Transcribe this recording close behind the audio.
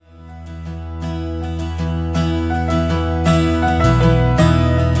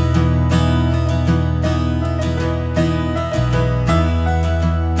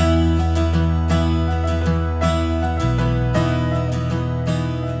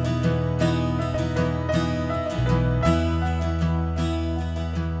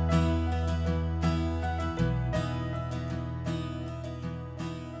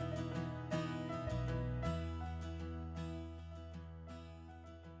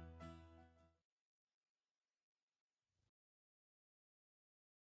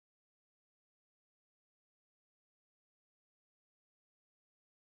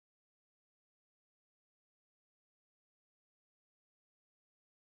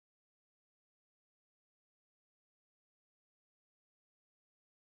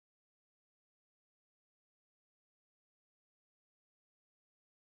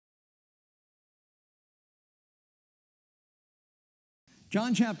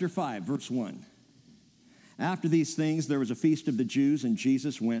John chapter 5, verse 1. After these things, there was a feast of the Jews, and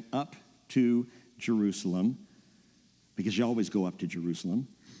Jesus went up to Jerusalem, because you always go up to Jerusalem.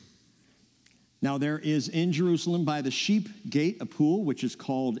 Now there is in Jerusalem by the sheep gate a pool, which is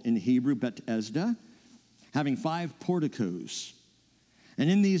called in Hebrew Bethesda, having 5 porticos. And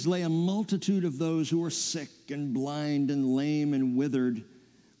in these lay a multitude of those who were sick and blind and lame and withered,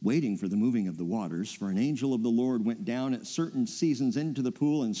 waiting for the moving of the waters. For an angel of the Lord went down at certain seasons into the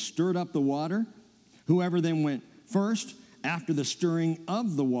pool and stirred up the water. Whoever then went first, after the stirring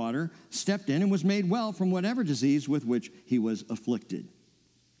of the water, stepped in and was made well from whatever disease with which he was afflicted.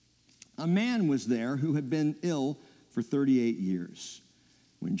 A man was there who had been ill for 38 years.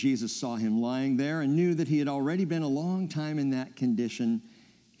 When Jesus saw him lying there and knew that he had already been a long time in that condition,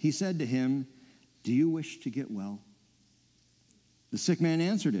 he said to him, "Do you wish to get well?" The sick man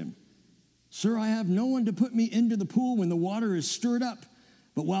answered him, "Sir, I have no one to put me into the pool when the water is stirred up,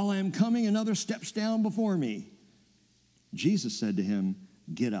 but while I am coming, another steps down before me." Jesus said to him,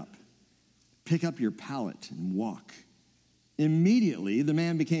 "Get up, pick up your pallet and walk." Immediately the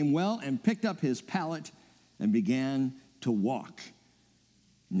man became well and picked up his pallet and began to walk.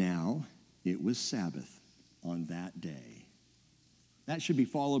 Now it was Sabbath on that day. That should be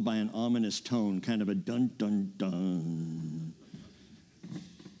followed by an ominous tone, kind of a dun, dun, dun.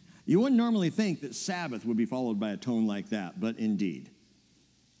 You wouldn't normally think that Sabbath would be followed by a tone like that, but indeed.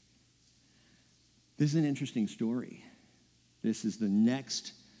 This is an interesting story. This is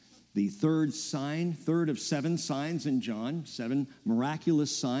the third sign, third of 7 signs in John, 7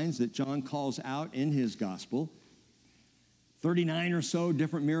 miraculous signs that John calls out in his gospel. 39 or so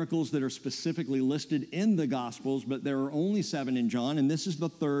different miracles that are specifically listed in the Gospels, but there are only 7 in John, and this is the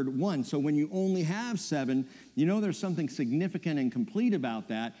third one. So when you only have 7, you know there's something significant and complete about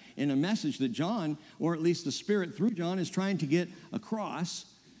that in a message that John, or at least the Spirit through John, is trying to get across.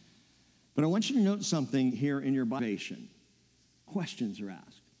 But I want you to note something here in your Bible. Questions are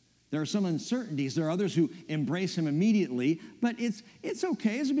asked. There are some uncertainties. There are others who embrace him immediately, but it's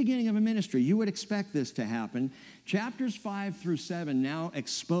okay as the beginning of a ministry. You would expect this to happen. Chapters 5 through 7 now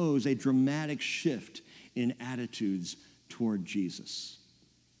expose a dramatic shift in attitudes toward Jesus.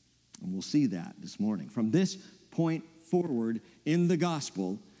 And we'll see that this morning. From this point forward in the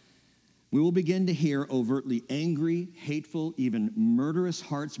gospel, we will begin to hear overtly angry, hateful, even murderous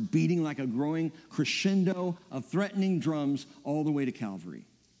hearts beating like a growing crescendo of threatening drums all the way to Calvary.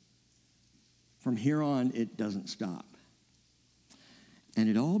 From here on, it doesn't stop. And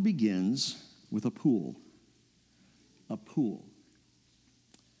it all begins with a pool. A pool.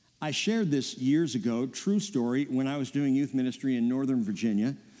 I shared this years ago, true story, when I was doing youth ministry in Northern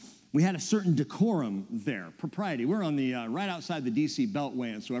Virginia. We had a certain decorum there, propriety. We're on the right outside the D.C.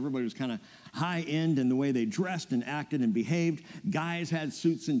 Beltway, and so everybody was kind of high-end in the way they dressed and acted and behaved. Guys had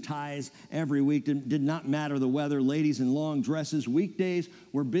suits and ties every week. Did not matter the weather. Ladies in long dresses. Weekdays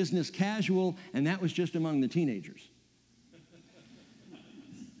were business casual, and that was just among the teenagers.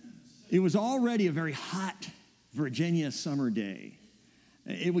 It was already a very hot Virginia summer day.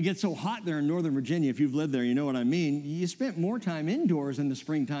 It would get so hot there in Northern Virginia, if you've lived there, you know what I mean. You spent more time indoors in the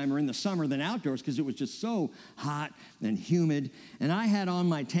springtime or in the summer than outdoors because it was just so hot and humid. And I had on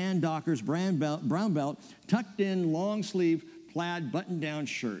my tan Dockers brown belt, tucked in, long sleeve, plaid, button-down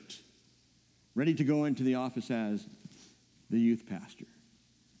shirt, ready to go into the office as the youth pastor.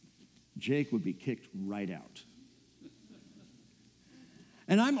 Jake would be kicked right out.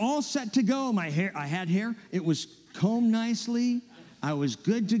 And I'm all set to go. I had hair. It was combed nicely. I was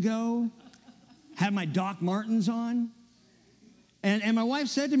good to go, had my Doc Martens on. And my wife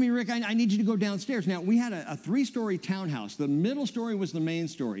said to me, "Rick, I need you to go downstairs." Now, we had a 3-story townhouse. The middle story was the main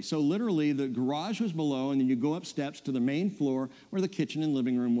story. So literally, the garage was below, and then you go up steps to the main floor where the kitchen and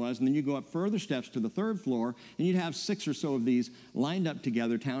living room was, and then you go up further steps to the 3rd floor, and you'd have 6 or so of these lined up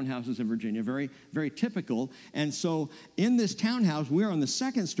together, townhouses in Virginia, very, very typical. And so in this townhouse, we were on the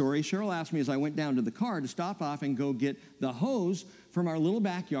 2nd story. Cheryl asked me as I went down to the car to stop off and go get the hose from our little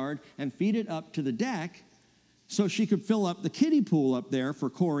backyard and feed it up to the deck so she could fill up the kiddie pool up there for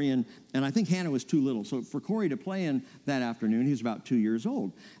Corey, and I think Hannah was too little. So for Corey to play in that afternoon, he was about 2 years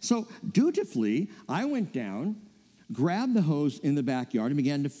old. So dutifully, I went down, grabbed the hose in the backyard, and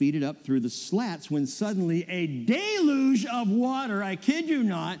began to feed it up through the slats when suddenly a deluge of water, I kid you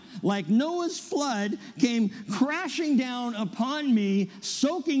not, like Noah's flood, came crashing down upon me,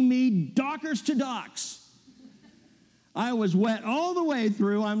 soaking me Dockers to docks. I was wet all the way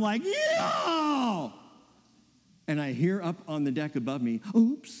through. I'm like, yeah! And I hear up on the deck above me,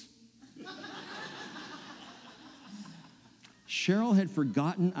 "Oops." Cheryl had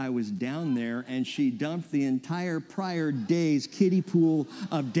forgotten I was down there, and she dumped the entire prior day's kiddie pool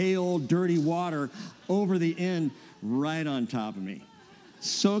of day-old dirty water over the end right on top of me.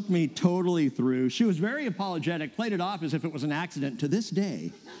 Soaked me totally through. She was very apologetic, played it off as if it was an accident. To this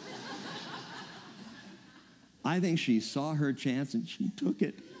day, I think she saw her chance and she took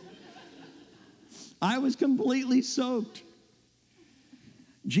it. I was completely soaked.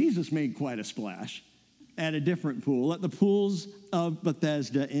 Jesus made quite a splash at a different pool, at the pools of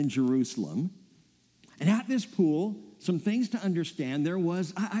Bethesda in Jerusalem. And at this pool, some things to understand. There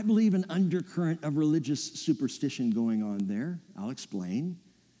was, I believe, an undercurrent of religious superstition going on there. I'll explain.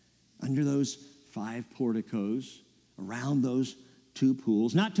 Under those 5 porticos, around those 2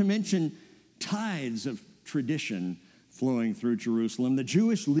 pools, not to mention tides of tradition flowing through Jerusalem. The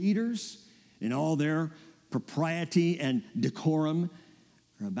Jewish leaders, in all their propriety and decorum,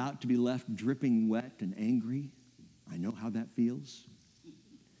 are about to be left dripping wet and angry. I know how that feels.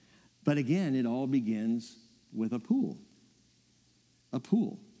 But again, it all begins with a pool. A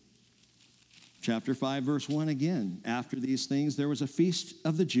pool. Chapter 5, verse 1 again. After these things, there was a feast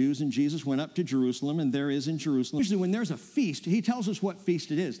of the Jews, and Jesus went up to Jerusalem, and there is in Jerusalem. Usually when there's a feast, he tells us what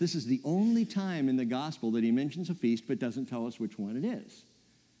feast it is. This is the only time in the gospel that he mentions a feast, but doesn't tell us which one it is.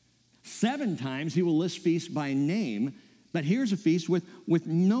 7 times he will list feasts by name, but here's a feast with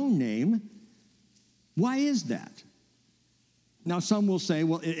no name. Why is that? Now, some will say,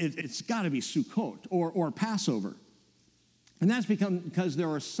 well, it's got to be Sukkot or Passover. And that's because there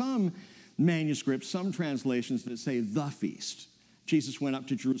are some manuscripts, some translations that say the feast. Jesus went up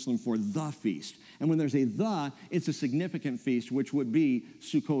to Jerusalem for the feast. And when there's a the, it's a significant feast, which would be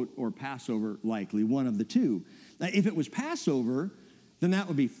Sukkot or Passover, likely, one of the two. Now, if it was Passover, then that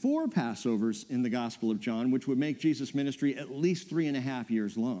would be 4 Passovers in the Gospel of John, which would make Jesus' ministry at least 3.5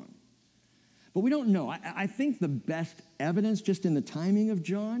 years long. But we don't know. I think the best evidence just in the timing of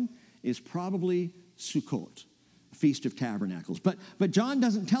John is probably Sukkot, Feast of Tabernacles. But John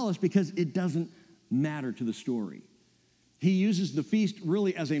doesn't tell us because it doesn't matter to the story. He uses the feast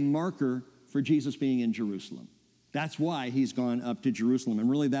really as a marker for Jesus being in Jerusalem. That's why he's gone up to Jerusalem. And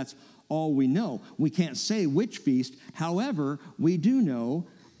really that's all we know. We can't say which feast. However, we do know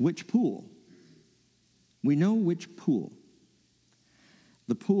which pool. We know which pool.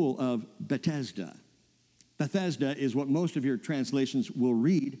 The pool of Bethesda. Bethesda is what most of your translations will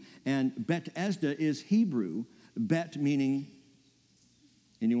read, and Bethesda is Hebrew. Bet meaning,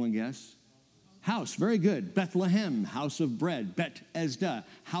 anyone guess? House, very good. Bethlehem, house of bread. Bethesda,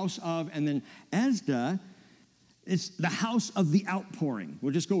 house of, and then Esda, it's the house of the outpouring.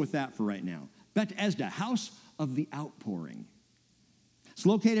 We'll just go with that for right now. Bethesda, house of the outpouring. It's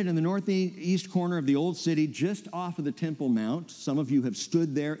located in the northeast corner of the old city, just off of the Temple Mount. Some of you have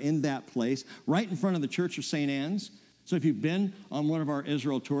stood there in that place, right in front of the Church of St. Anne's. So if you've been on one of our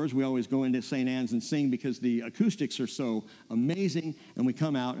Israel tours, we always go into St. Anne's and sing because the acoustics are so amazing, and we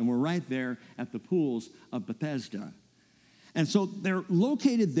come out and we're right there at the pools of Bethesda. And so they're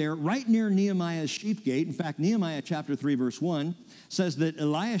located there right near Nehemiah's sheep gate. In fact, Nehemiah chapter 3, verse 1 says that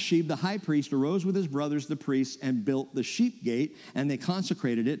Eliashib, the high priest, arose with his brothers, the priests, and built the sheep gate, and they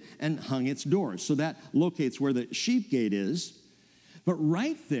consecrated it and hung its doors. So that locates where the sheep gate is. But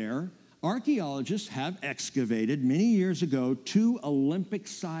right there, archaeologists have excavated many years ago 2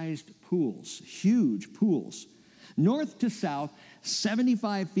 Olympic-sized pools, huge pools, north to south,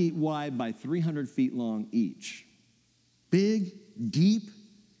 75 feet wide by 300 feet long each. Big, deep,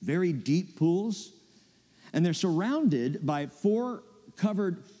 very deep pools. And they're surrounded by 4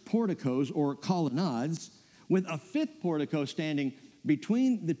 covered porticos or colonnades with a 5th portico standing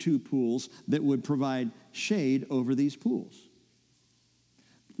between the 2 pools that would provide shade over these pools.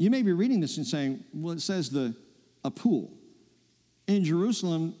 You may be reading this and saying, well, it says a pool. In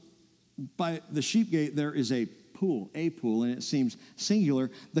Jerusalem, by the sheep gate, there is a pool, and it seems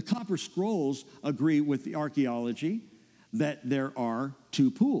singular. The Copper Scrolls agree with the archaeology that there are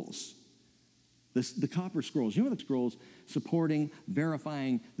 2 pools. The Copper Scrolls, you know the scrolls supporting,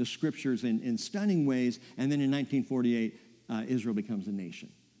 verifying the scriptures in stunning ways, and then in 1948, Israel becomes a nation.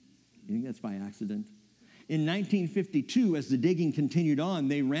 You think that's by accident? In 1952, as the digging continued on,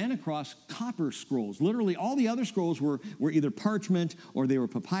 they ran across copper scrolls. Literally, all the other scrolls were either parchment or they were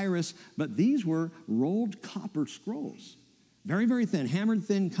papyrus, but these were rolled copper scrolls. Very, very thin, hammered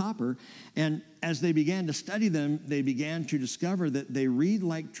thin copper. And as they began to study them, they began to discover that they read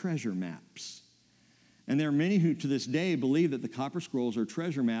like treasure maps. And there are many who to this day believe that the copper scrolls are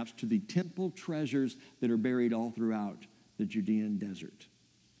treasure maps to the temple treasures that are buried all throughout the Judean desert.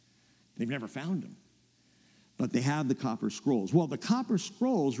 They've never found them. but they have the copper scrolls. Well, the copper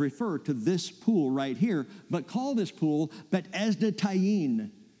scrolls refer to this pool right here, but call this pool Bet-Esda Tayin.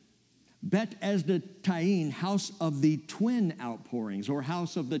 Bet-Esda Tayin, house of the twin outpourings, or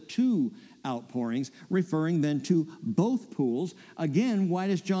house of the two outpourings, referring then to both pools. Again, why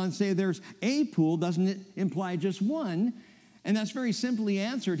does John say there's a pool? Doesn't it imply just one? And that's very simply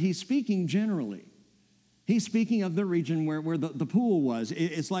answered. He's speaking generally. He's speaking of the region where the pool was.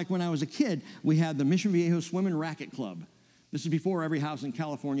 It's like when I was a kid, we had the Mission Viejo Swim and Racket Club. This is before every house in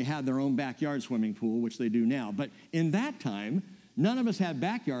California had their own backyard swimming pool, which they do now. But in that time, none of us had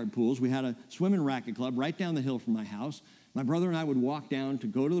backyard pools. We had a swim and racket club right down the hill from my house. My brother and I would walk down to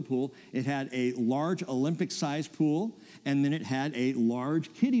go to the pool. It had a large Olympic-sized pool, and then it had a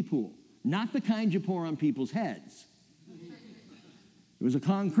large kiddie pool. Not the kind you pour on people's heads. It was a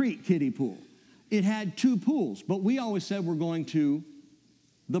concrete kiddie pool. It had two pools, but we always said we're going to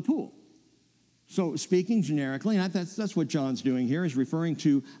the pool. So speaking generically, and that's what John's doing here, is referring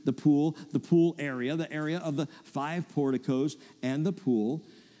to the pool area, the area of the 5 porticos and the pool.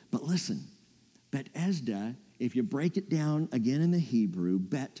 But listen, Bet-Esda, if you break it down again in the Hebrew,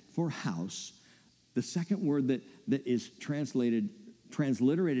 bet for house, the second word that is transliterated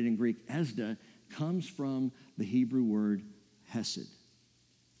in Greek, Esda, comes from the Hebrew word hesed.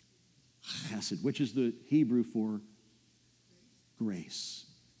 Chesed, which is the Hebrew for grace.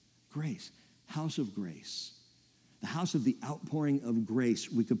 Grace. House of grace. The house of the outpouring of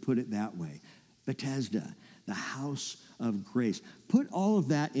grace, we could put it that way. Bet-Esda, the house of grace. Put all of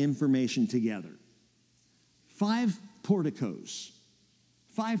that information together. 5 porticos.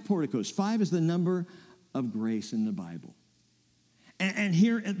 5 porticos. 5 is the number of grace in the Bible. And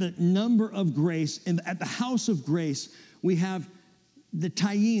here at the number of grace, at the house of grace, we have the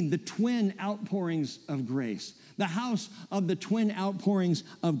Tayin, the twin outpourings of grace. The house of the twin outpourings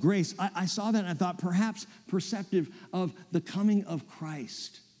of grace. I saw that and I thought perhaps perceptive of the coming of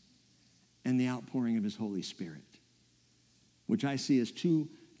Christ and the outpouring of his Holy Spirit, which I see as 2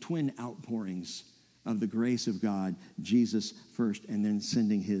 twin outpourings of the grace of God, Jesus first and then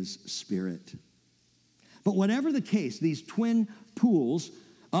sending his Spirit. But whatever the case, these twin pools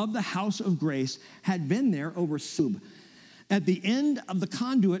of the house of grace had been there over at the end of the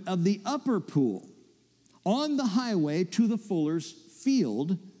conduit of the upper pool, on the highway to the fuller's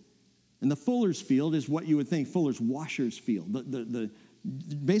field. And the fuller's field is what you would think fuller's washer's field.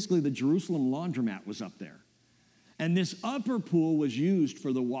 Basically, the Jerusalem laundromat was up there. And this upper pool was used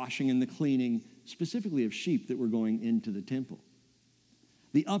for the washing and the cleaning, specifically of sheep that were going into the temple.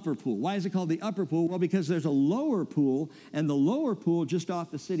 The upper pool. Why is it called the upper pool? Well, because there's a lower pool, and the lower pool just off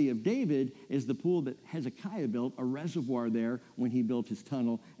the city of David is the pool that Hezekiah built, a reservoir there when he built his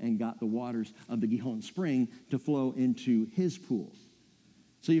tunnel and got the waters of the Gihon spring to flow into his pool.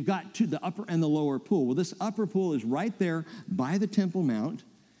 So you've got the upper and the lower pool. Well, this upper pool is right there by the Temple Mount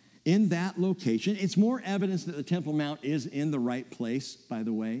in that location. It's more evidence that the Temple Mount is in the right place, by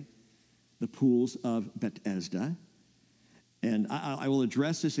the way, the pools of Bet-Esda. And I will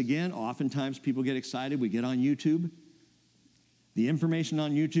address this again. Oftentimes people get excited. We get on YouTube. The information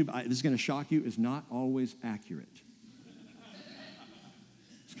on YouTube, this is going to shock you, is not always accurate.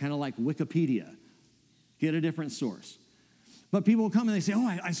 It's kind of like Wikipedia. Get a different source. But people will come and they say,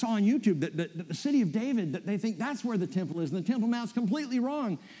 I saw on YouTube that the city of David, that they think that's where the temple is, and the Temple Mount's completely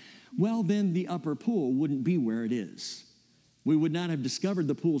wrong. Well, then the upper pool wouldn't be where it is. We would not have discovered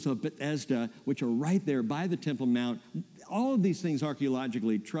the pools of Bet-Esda, which are right there by the Temple Mount. All of these things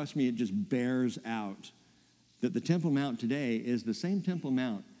archaeologically, trust me, it just bears out that the Temple Mount today is the same Temple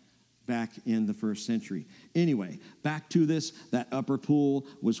Mount back in the 1st century. Anyway, back to this. That upper pool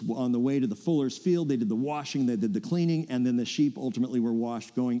was on the way to the fuller's field. They did the washing, they did the cleaning, and then the sheep ultimately were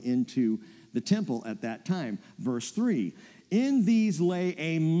washed going into the temple at that time. Verse 3, in these lay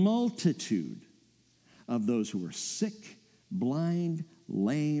a multitude of those who were sick, blind,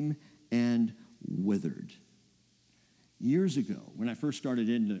 lame, and withered. Years ago, when I first started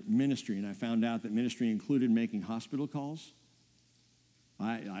into ministry and I found out that ministry included making hospital calls,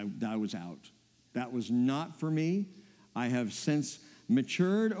 I was out. That was not for me. I have since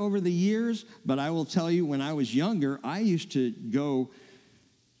matured over the years, but I will tell you, when I was younger, I used to go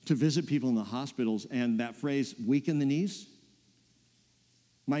to visit people in the hospitals, and that phrase, weak in the knees,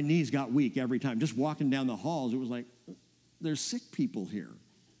 my knees got weak every time. Just walking down the halls, it was like, there's sick people here.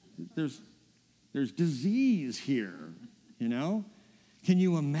 There's disease here, you know? Can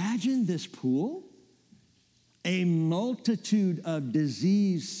you imagine this pool? A multitude of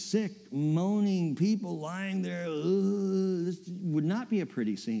diseased, sick, moaning people lying there. This would not be a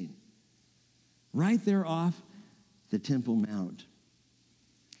pretty scene. Right there off the Temple Mount.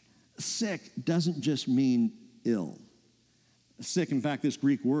 Sick doesn't just mean ill. Sick, in fact, this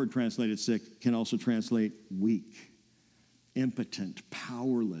Greek word translated sick can also translate weak, impotent,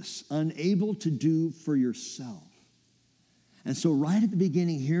 powerless, unable to do for yourself. And so right at the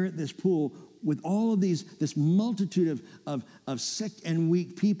beginning here at this pool, with all of this multitude of sick and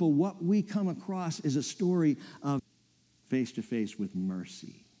weak people, what we come across is a story of face-to-face with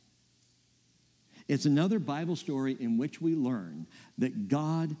mercy. It's another Bible story in which we learn that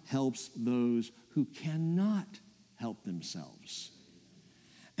God helps those who cannot help themselves.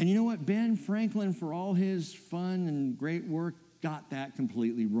 And you know what? Ben Franklin, for all his fun and great work, got that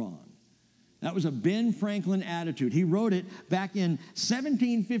completely wrong. That was a Ben Franklin attitude. He wrote it back in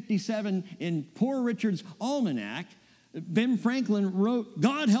 1757 in Poor Richard's Almanac. Ben Franklin wrote,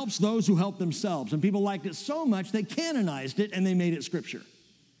 God helps those who help themselves. And people liked it so much they canonized it and they made it Scripture.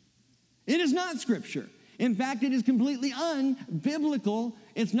 It is not Scripture. In fact, it is completely unbiblical.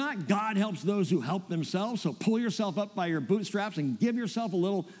 It's not God helps those who help themselves, so pull yourself up by your bootstraps and give yourself a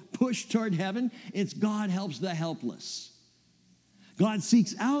little push toward heaven. It's God helps the helpless. God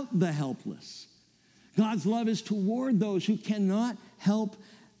seeks out the helpless. God's love is toward those who cannot help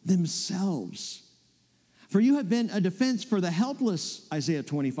themselves. For you have been a defense for the helpless, Isaiah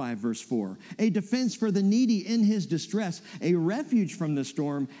 25, verse 4, a defense for the needy in his distress, a refuge from the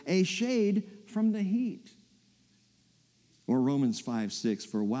storm, a shade from the heat. Or Romans 5, 6,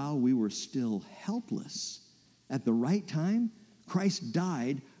 for while we were still helpless, at the right time, Christ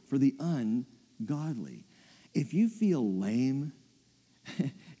died for the ungodly. If you feel lame,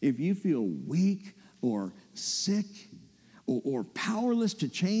 if you feel weak or sick or powerless to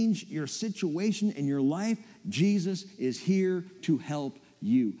change your situation in your life, Jesus is here to help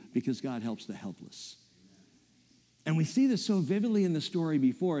you because God helps the helpless. And we see this so vividly in the story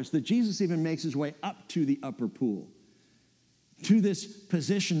before us that Jesus even makes his way up to the upper pool, to this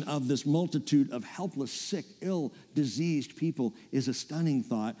position of this multitude of helpless, sick, ill, diseased people is a stunning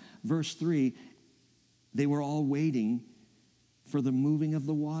thought. Verse 3, they were all waiting for the moving of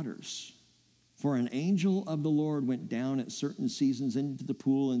the waters. For an angel of the Lord went down at certain seasons into the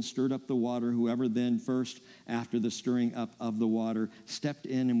pool and stirred up the water. Whoever then first, after the stirring up of the water, stepped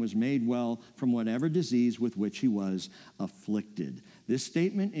in and was made well from whatever disease with which he was afflicted. This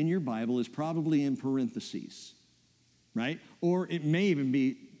statement in your Bible is probably in parentheses, right? Or it may even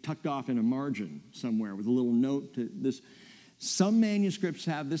be tucked off in a margin somewhere with a little note to this. Some manuscripts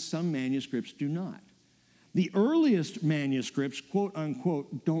have this, some manuscripts do not. The earliest manuscripts, quote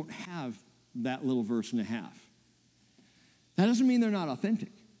unquote, don't have that little verse and a half. That doesn't mean they're not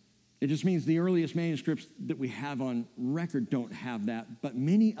authentic. It just means the earliest manuscripts that we have on record don't have that, but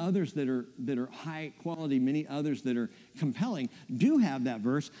many others that are high quality, many others that are compelling do have that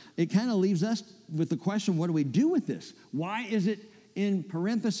verse. It kind of leaves us with the question, what do we do with this? Why is it in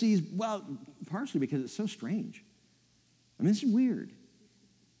parentheses? Well, partially because it's so strange. I mean, this is weird.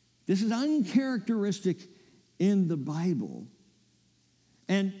 This is uncharacteristic in the Bible.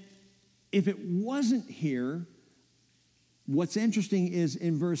 And if it wasn't here, what's interesting is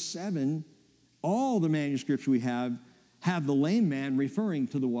in verse 7, all the manuscripts we have the lame man referring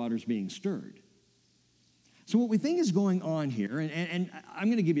to the waters being stirred. So what we think is going on here, and I'm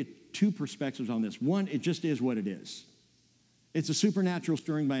going to give you two perspectives on this. One, it just is what it is. It's a supernatural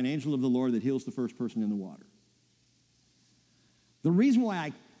stirring by an angel of the Lord that heals the first person in the water. The reason why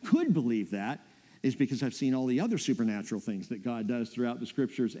I could believe that is because I've seen all the other supernatural things that God does throughout the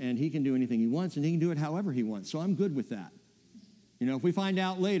Scriptures, and he can do anything he wants, and he can do it however he wants. So I'm good with that. You know, if we find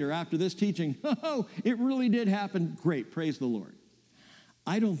out later after this teaching, oh, it really did happen, great, praise the Lord.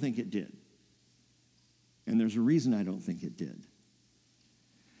 I don't think it did. And there's a reason I don't think it did.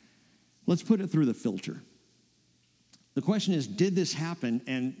 Let's put it through the filter. The question is, did this happen?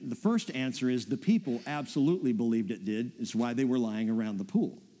 And the first answer is the people absolutely believed it did. It's why they were lying around the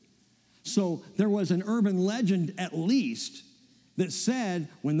pool. So there was an urban legend, at least, that said,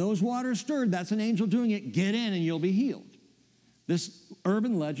 when those waters stirred, that's an angel doing it, get in and you'll be healed. This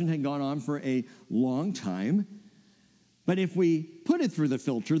urban legend had gone on for a long time. But if we put it through the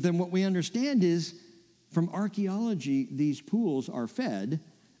filter, then what we understand is, from archaeology, these pools are fed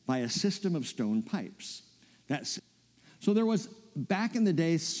by a system of stone pipes. So there was, back in the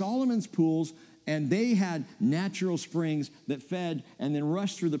day, Solomon's pools, and they had natural springs that fed and then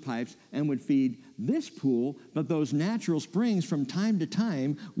rushed through the pipes and would feed this pool. But those natural springs from time to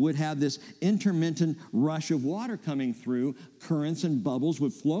time would have this intermittent rush of water coming through. Currents and bubbles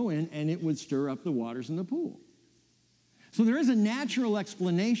would flow in and it would stir up the waters in the pool. So there is a natural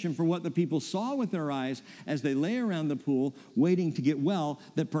explanation for what the people saw with their eyes as they lay around the pool waiting to get well,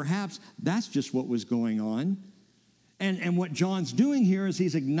 that perhaps that's just what was going on. And what John's doing here is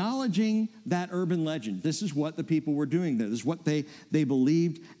he's acknowledging that urban legend. This is what the people were doing there. This is what they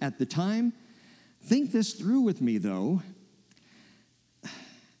believed at the time. Think this through with me, though.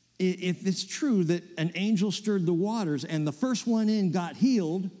 If it's true that an angel stirred the waters and the first one in got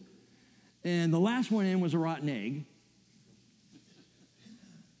healed and the last one in was a rotten egg,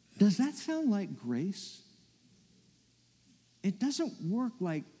 does that sound like grace? It doesn't work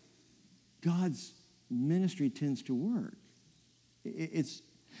like God's ministry tends to work. It's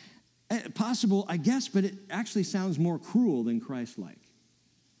possible, I guess, but it actually sounds more cruel than Christ-like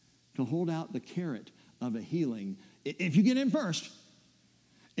to hold out the carrot of a healing. If you get in first,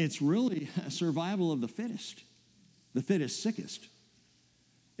 it's really a survival of the fittest sickest.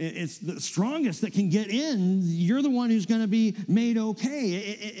 It's the strongest that can get in. You're the one who's going to be made okay.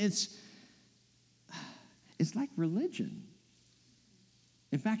 It's like religion.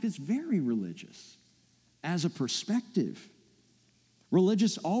 In fact, it's very religious as a perspective.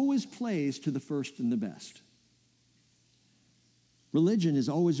 Religious always plays to the first and the best. Religion is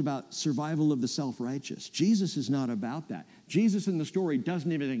always about survival of the self-righteous. Jesus is not about that. Jesus in the story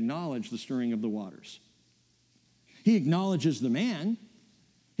doesn't even acknowledge the stirring of the waters. He acknowledges the man.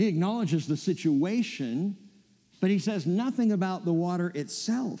 He acknowledges the situation, but he says nothing about the water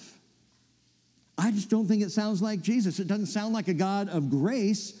itself. I just don't think it sounds like Jesus. It doesn't sound like a God of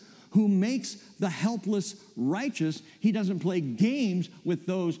grace who makes the helpless righteous. He doesn't play games with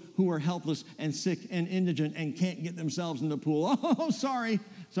those who are helpless and sick and indigent and can't get themselves in the pool. Oh, sorry,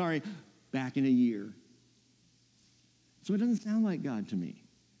 back in a year. So it doesn't sound like God to me.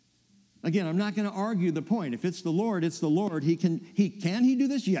 Again, I'm not going to argue the point. If it's the Lord, it's the Lord. Can he do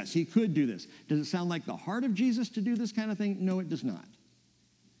this? Yes, he could do this. Does it sound like the heart of Jesus to do this kind of thing? No, it does not.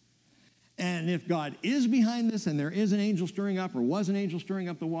 And if God is behind this and there is an angel stirring up or was an angel stirring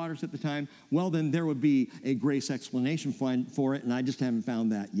up the waters at the time, well, then there would be a grace explanation for it, and I just haven't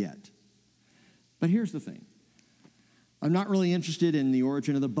found that yet. But here's the thing. I'm not really interested in the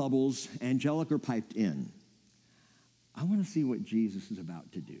origin of the bubbles, angelic or piped in. I want to see what Jesus is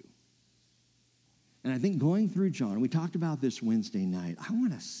about to do. And I think going through John, we talked about this Wednesday night, I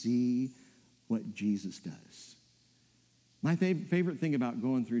want to see what Jesus does. My favorite thing about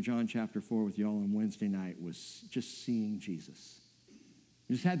going through John chapter 4 with y'all on Wednesday night was just seeing Jesus.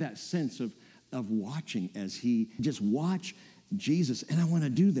 I just had that sense of watching as he just watch Jesus, and I want to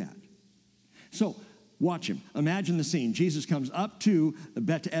do that. So watch him. Imagine the scene. Jesus comes up to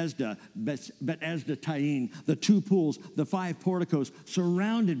Bethesda Tayin, the two pools, the 5 porticos,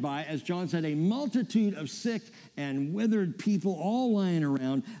 surrounded by, as John said, a multitude of sick and withered people all lying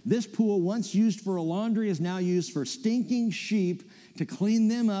around. This pool, once used for a laundry, is now used for stinking sheep to clean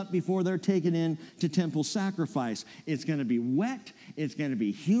them up before they're taken in to temple sacrifice. It's going to be wet. It's going to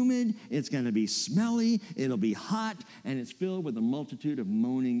be humid. It's going to be smelly. It'll be hot. And it's filled with a multitude of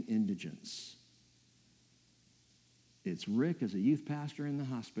moaning indigents. It's Rick as a youth pastor in the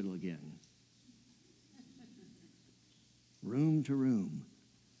hospital again. Room to room.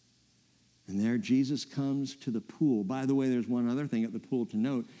 And there Jesus comes to the pool. By the way, there's one other thing at the pool to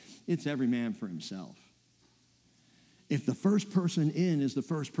note. It's every man for himself. If the first person in is the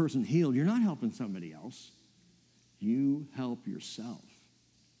first person healed, you're not helping somebody else. You help yourself.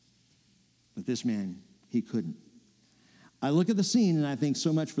 But this man, he couldn't. I look at the scene and I think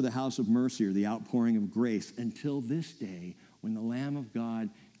so much for the house of mercy or the outpouring of grace until this day when the Lamb of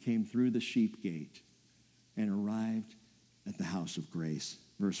God came through the sheep gate and arrived at the house of grace.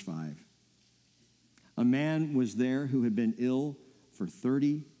 Verse 5. A man was there who had been ill for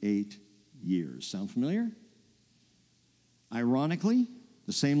 38 years. Sound familiar? Ironically,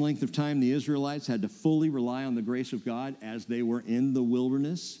 the same length of time the Israelites had to fully rely on the grace of God as they were in the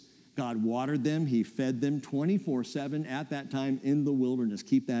wilderness. God watered them. He fed them 24/7 at that time in the wilderness.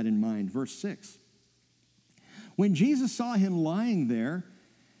 Keep that in mind. Verse 6. When Jesus saw him lying there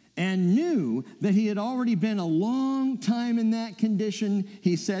and knew that he had already been a long time in that condition,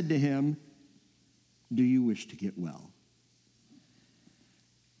 he said to him, "Do you wish to get well?"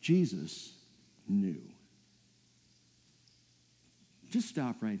 Jesus knew. Just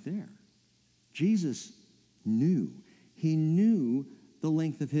stop right there. Jesus knew. He knew the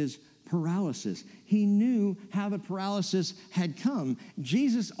length of his paralysis. He knew how the paralysis had come.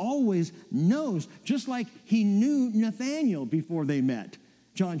 Jesus always knows, just like he knew Nathanael before they met.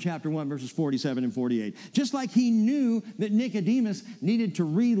 John chapter 1, verses 47 and 48. Just like he knew that Nicodemus needed to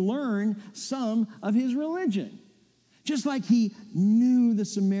relearn some of his religion. Just like he knew the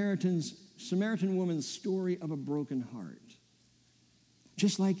Samaritan woman's story of a broken heart.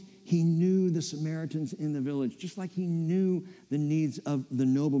 just like he knew the Samaritans in the village, just like he knew the needs of the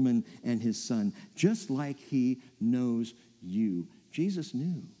nobleman and his son, just like he knows you. Jesus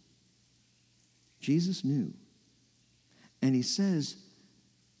knew. Jesus knew. And he says,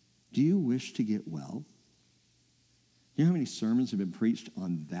 do you wish to get well? You know how many sermons have been preached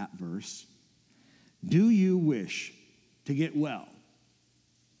on that verse? Do you wish to get well?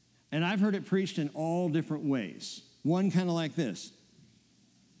 And I've heard it preached in all different ways. One kind of like this.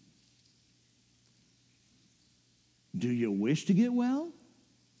 Do you wish to get well?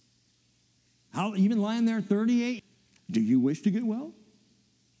 How, you've been lying there 38. Do you wish to get well?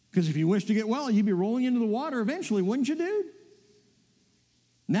 Because if you wish to get well, you'd be rolling into the water eventually, wouldn't you, dude?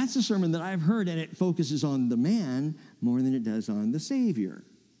 And that's the sermon that I've heard, and it focuses on the man more than it does on the Savior.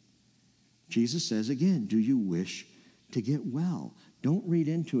 Jesus says again, do you wish to get well? Don't read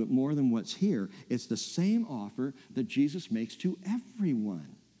into it more than what's here. It's the same offer that Jesus makes to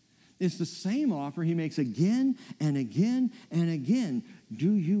everyone. It's the same offer he makes again and again and again.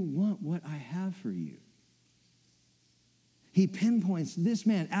 Do you want what I have for you? He pinpoints this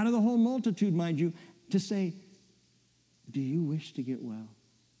man out of the whole multitude, mind you, to say, do you wish to get well?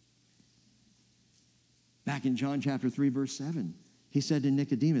 Back in John chapter 3, verse 7, he said to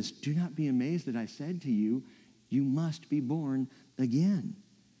Nicodemus, do not be amazed that I said to you, you must be born again.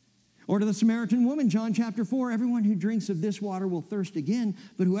 Or to the Samaritan woman, John chapter 4, everyone who drinks of this water will thirst again,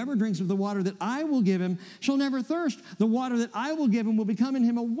 but whoever drinks of the water that I will give him shall never thirst. The water that I will give him will become in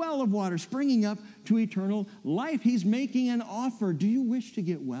him a well of water springing up to eternal life. He's making an offer. Do you wish to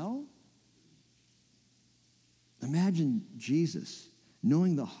get well? Imagine Jesus,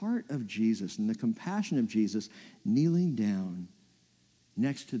 knowing the heart of Jesus and the compassion of Jesus, kneeling down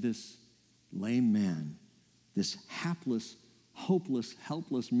next to this lame man, this hapless, hopeless,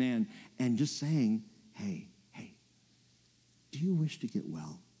 helpless man, and just saying, hey, do you wish to get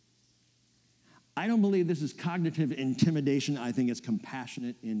well? I don't believe this is cognitive intimidation. I think it's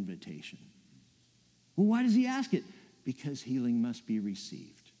compassionate invitation. Well, why does he ask it? Because healing must be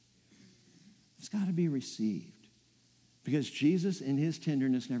received. It's got to be received. Because Jesus, in his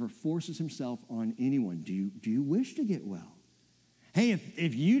tenderness, never forces himself on anyone. Do you wish to get well? Hey,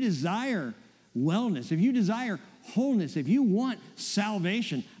 if you desire wellness, if you desire wholeness, if you want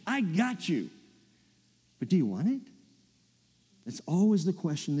salvation, I got you. But do you want it? That's always the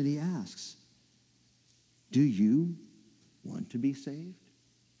question that he asks. Do you want to be saved?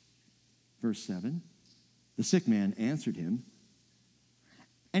 Verse 7, the sick man answered him,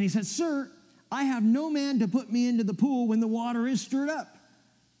 and he said, Sir, I have no man to put me into the pool when the water is stirred up.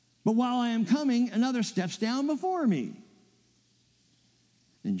 But while I am coming, another steps down before me.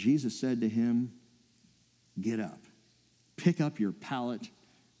 And Jesus said to him, get up, pick up your pallet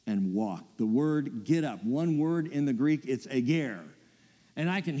and walk. The word get up, one word in the Greek, it's ager.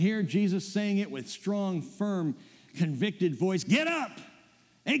 And I can hear Jesus saying it with strong, firm, convicted voice. Get up,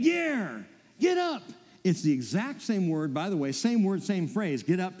 ager, get up. It's the exact same word, by the way, same word, same phrase,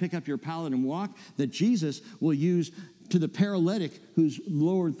 get up, pick up your pallet and walk, that Jesus will use to the paralytic who's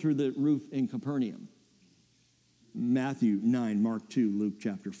lowered through the roof in Capernaum. Matthew 9, Mark 2, Luke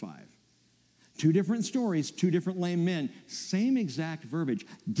chapter 5. Two different stories, two different lame men, same exact verbiage.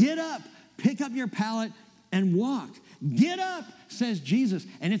 Get up, pick up your pallet, and walk. Get up, says Jesus.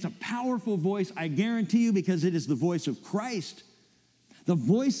 And it's a powerful voice, I guarantee you, because it is the voice of Christ. The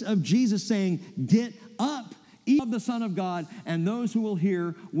voice of Jesus saying, get up, eat of the Son of God, and those who will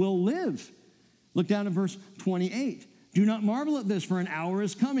hear will live. Look down at verse 28. Do not marvel at this, for an hour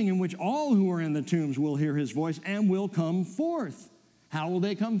is coming in which all who are in the tombs will hear his voice and will come forth. How will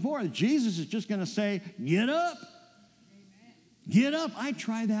they come forth? Jesus is just going to say, get up. Amen. Get up. I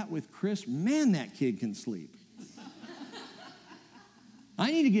try that with Chris. Man, that kid can sleep.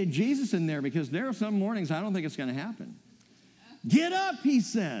 I need to get Jesus in there because there are some mornings I don't think it's going to happen. Get up, he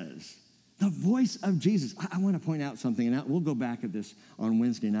says. The voice of Jesus. I want to point out something, and we'll go back at this on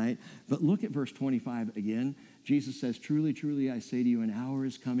Wednesday night, but look at verse 25 again. Jesus says, truly, truly, I say to you, an hour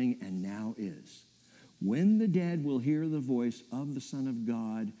is coming, and now is, when the dead will hear the voice of the Son of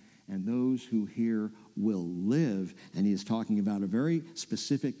God, and those who hear will live. And he is talking about a very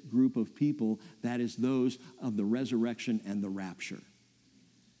specific group of people, that is those of the resurrection and the rapture.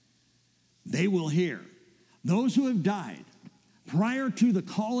 They will hear. Those who have died prior to the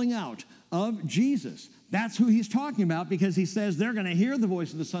calling out of Jesus. That's who he's talking about, because he says they're going to hear the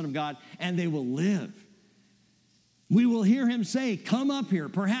voice of the Son of God and they will live. We will hear him say, come up here,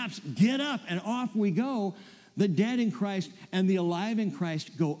 perhaps get up, and off we go. The dead in Christ and the alive in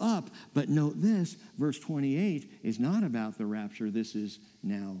Christ go up. But note this, verse 28 is not about the rapture. This is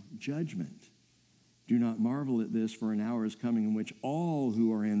now judgment. Do not marvel at this, for an hour is coming in which all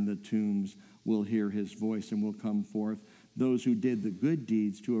who are in the tombs will hear his voice and will come forth, those who did the good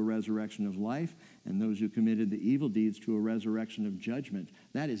deeds to a resurrection of life, and those who committed the evil deeds to a resurrection of judgment.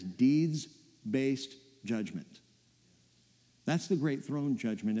 That is deeds-based judgment. That's the great throne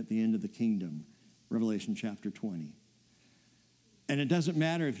judgment at the end of the kingdom, Revelation chapter 20. And it doesn't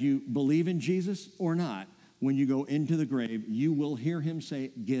matter if you believe in Jesus or not. When you go into the grave, you will hear him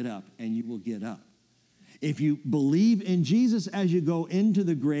say, get up, and you will get up. If you believe in Jesus as you go into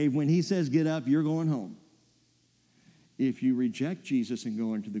the grave, when he says get up, you're going home. If you reject Jesus and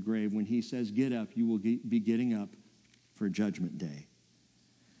go into the grave, when he says get up, you will be getting up for judgment day.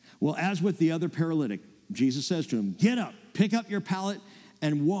 Well, as with the other paralytic, Jesus says to him, get up, pick up your pallet,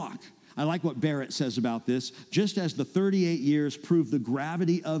 and walk. I like what Barrett says about this. Just as the 38 years proved the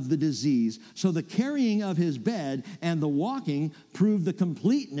gravity of the disease, so the carrying of his bed and the walking proved the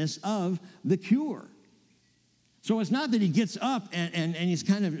completeness of the cure. So it's not that he gets up and he's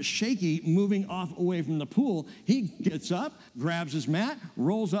kind of shaky, moving off away from the pool. He gets up, grabs his mat,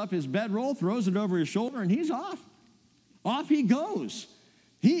 rolls up his bedroll, throws it over his shoulder, and he's off. Off he goes.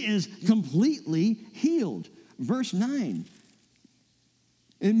 He is completely healed. Verse 9.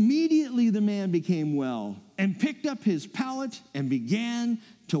 Immediately the man became well and picked up his pallet and began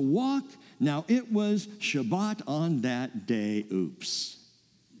to walk. Now it was Shabbat on that day. Oops.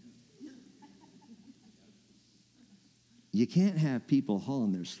 You can't have people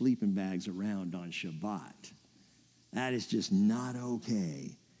hauling their sleeping bags around on Shabbat. That is just not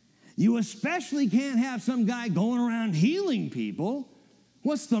okay. You especially can't have some guy going around healing people.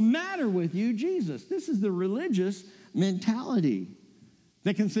 What's the matter with you, Jesus? This is the religious mentality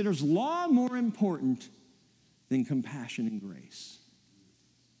that considers law more important than compassion and grace.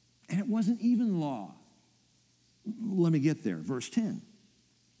 And it wasn't even law. Let me get there. Verse 10.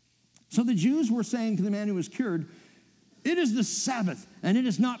 So the Jews were saying to the man who was cured, it is the Sabbath, and it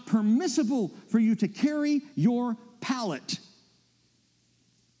is not permissible for you to carry your pallet.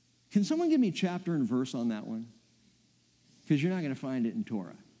 Can someone give me chapter and verse on that one? Because you're not going to find it in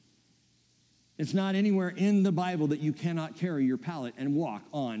Torah. It's not anywhere in the Bible that you cannot carry your pallet and walk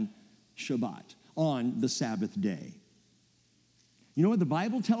on Shabbat, on the Sabbath day. You know what the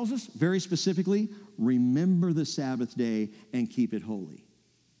Bible tells us very specifically? Remember the Sabbath day and keep it holy.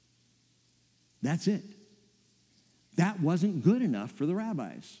 That's it. That wasn't good enough for the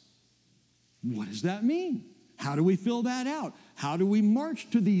rabbis. What does that mean? How do we fill that out? How do we march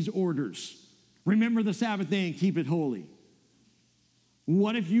to these orders? Remember the Sabbath day and keep it holy.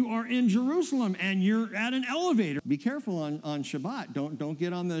 What if you are in Jerusalem and you're at an elevator? Be careful on Shabbat. Don't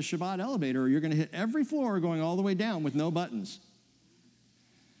get on the Shabbat elevator or you're going to hit every floor going all the way down with no buttons.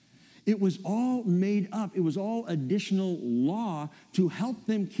 It was all made up. It was all additional law to help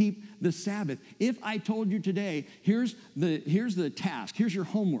them keep the Sabbath. If I told you today, here's the task, here's your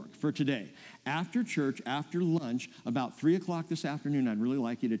homework for today. After church, after lunch, about 3 o'clock this afternoon, I'd really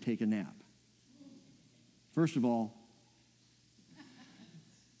like you to take a nap. First of all,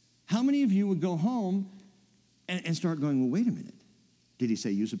 how many of you would go home and start going, well, wait a minute. Did he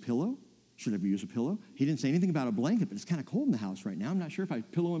say use a pillow? Should I ever use a pillow? He didn't say anything about a blanket, but it's kind of cold in the house right now. I'm not sure if I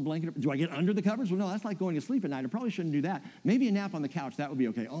pillow and blanket. Do I get under the covers? Well, no, that's like going to sleep at night. I probably shouldn't do that. Maybe a nap on the couch, that would be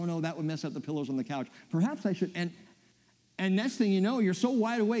okay. Oh, no, that would mess up the pillows on the couch. Perhaps I should. And next thing you know, you're so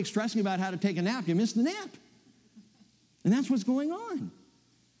wide awake stressing about how to take a nap, you miss the nap. And that's what's going on.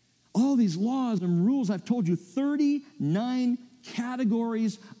 All these laws and rules, I've told you, 39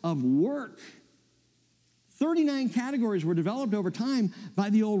 categories of work. 39 categories were developed over time by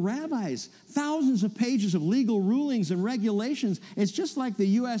the old rabbis. Thousands of pages of legal rulings and regulations. It's just like the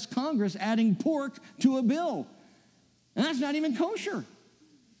U.S. Congress adding pork to a bill. And that's not even kosher.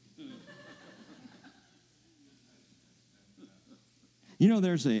 You know,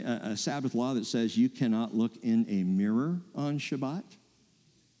 there's a Sabbath law that says you cannot look in a mirror on Shabbat.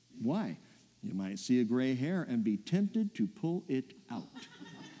 Why? You might see a gray hair and be tempted to pull it out.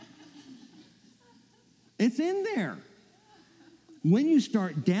 It's in there. When you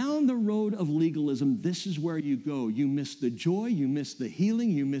start down the road of legalism, this is where you go. You miss the joy, you miss the healing,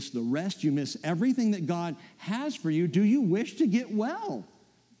 you miss the rest, you miss everything that God has for you. Do you wish to get well?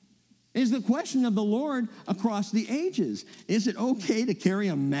 Is the question of the Lord across the ages. Is it okay to carry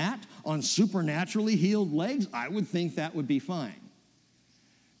a mat on supernaturally healed legs? I would think that would be fine.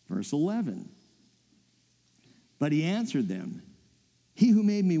 Verse 11. But he answered them, he who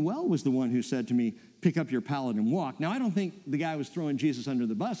made me well was the one who said to me, pick up your pallet and walk. Now, I don't think the guy was throwing Jesus under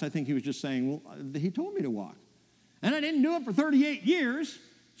the bus. I think he was just saying, well, he told me to walk. And I didn't do it for 38 years,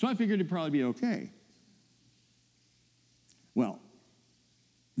 so I figured it'd probably be okay. Well,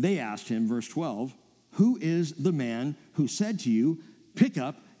 they asked him, verse 12, who is the man who said to you, pick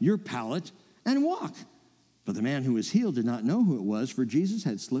up your pallet and walk? But the man who was healed did not know who it was, for Jesus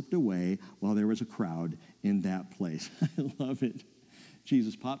had slipped away while there was a crowd in that place. I love it.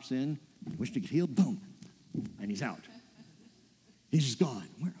 Jesus pops in, wished to get healed, boom, and he's out. He's just gone.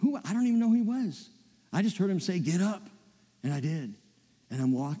 Who? I don't even know who he was. I just heard him say, get up, and I did. And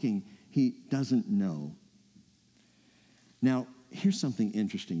I'm walking. He doesn't know. Now, here's something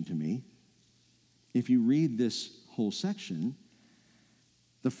interesting to me. If you read this whole section,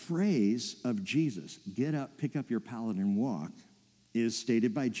 the phrase of Jesus, get up, pick up your pallet and walk, is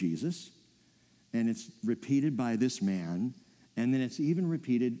stated by Jesus, and it's repeated by this man, and then it's even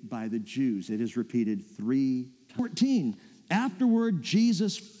repeated by the Jews. It is repeated 3 times. 14, afterward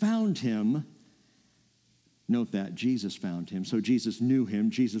Jesus found him. Note that, Jesus found him. So Jesus knew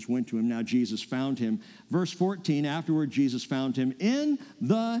him. Jesus went to him. Now Jesus found him. Verse 14, afterward Jesus found him in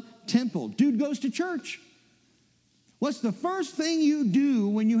the temple. Dude goes to church. What's the first thing you do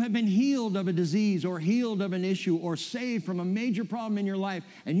when you have been healed of a disease or healed of an issue or saved from a major problem in your life,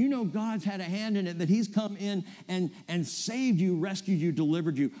 and you know God's had a hand in it, that he's come in and saved you, rescued you,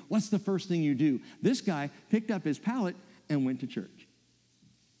 delivered you? What's the first thing you do? This guy picked up his pallet and went to church.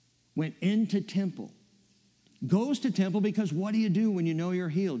 Went into temple. Goes to temple because what do when you know you're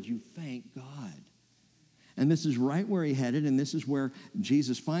healed? You thank God. And this is right where he headed, and this is where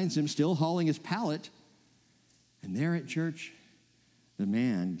Jesus finds him, still hauling his pallet. And there at church, the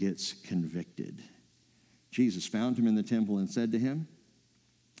man gets convicted. Jesus found him in the temple and said to him,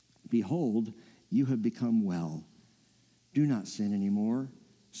 behold, you have become well. Do not sin anymore,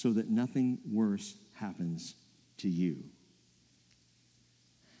 so that nothing worse happens to you.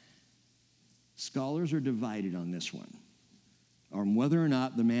 Scholars are divided on this one, on whether or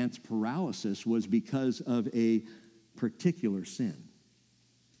not the man's paralysis was because of a particular sin,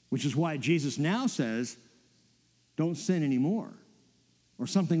 which is why Jesus now says, don't sin anymore, or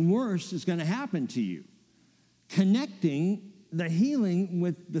something worse is going to happen to you. Connecting the healing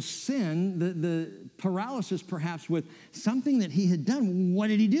with the sin, the paralysis perhaps with something that he had done. What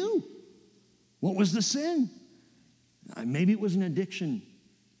did he do? What was the sin? Maybe it was an addiction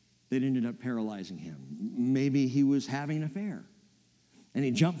that ended up paralyzing him. Maybe he was having an affair, and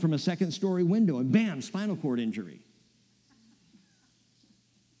he jumped from a second-story window, and bam, spinal cord injury.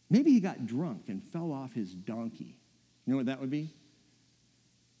 Maybe he got drunk and fell off his donkey. You know what that would be?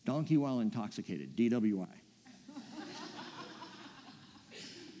 Donkey while intoxicated, DWI.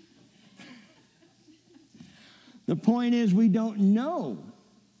 The point is, we don't know.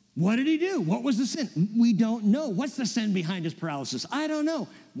 What did he do? What was the sin? We don't know. What's the sin behind his paralysis? I don't know.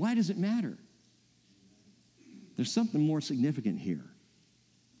 Why does it matter? There's something more significant here.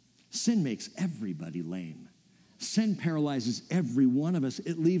 Sin makes everybody lame. Sin paralyzes every one of us.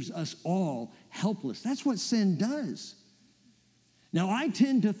 It leaves us all helpless. That's what sin does. Now, I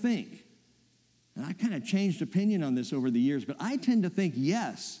tend to think, and I kind of changed opinion on this over the years, but I tend to think,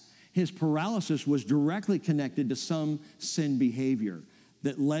 yes, his paralysis was directly connected to some sin behavior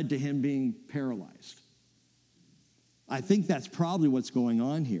that led to him being paralyzed. I think that's probably what's going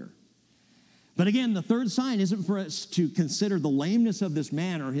on here. But again, the third sign isn't for us to consider the lameness of this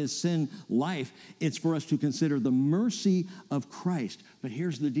man or his sin life. It's for us to consider the mercy of Christ. But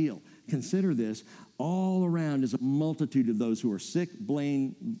here's the deal. Consider this. All around is a multitude of those who are sick,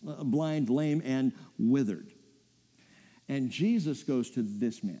 blind, lame, and withered. And Jesus goes to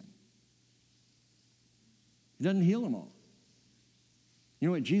this man. He doesn't heal them all. You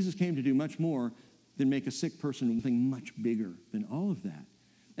know what? Jesus came to do much more than make a sick person something much bigger than all of that.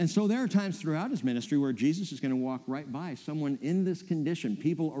 And so there are times throughout his ministry where Jesus is going to walk right by someone in this condition,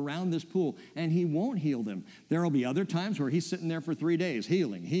 people around this pool, and he won't heal them. There will be other times where he's sitting there for 3 days,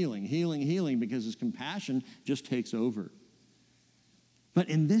 healing, because his compassion just takes over. But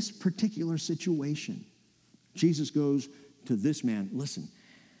in this particular situation, Jesus goes to this man. Listen,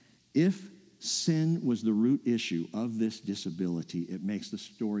 if sin was the root issue of this disability, it makes the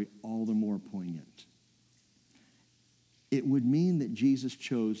story all the more poignant. It would mean that Jesus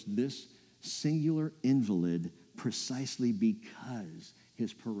chose this singular invalid precisely because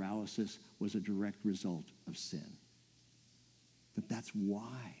his paralysis was a direct result of sin. But that's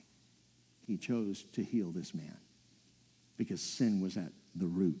why he chose to heal this man, because sin was at the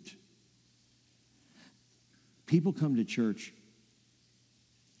root. People come to church,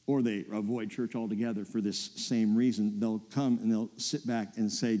 or they avoid church altogether for this same reason. They'll come and they'll sit back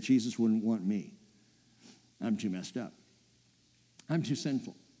and say, Jesus wouldn't want me. I'm too messed up. I'm too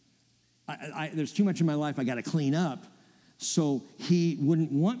sinful. There's too much in my life I got to clean up, so he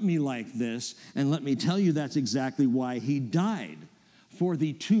wouldn't want me like this. And let me tell you, that's exactly why he died, for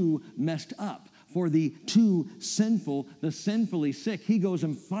the too messed up, for the too sinful, the sinfully sick. He goes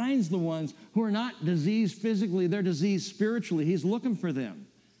and finds the ones who are not diseased physically, they're diseased spiritually. He's looking for them.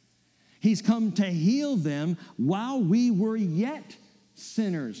 He's come to heal them while we were yet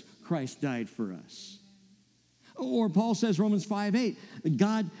sinners. Christ died for us. Or Paul says, Romans 5:8,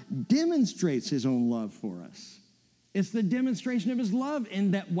 God demonstrates his own love for us. It's the demonstration of his love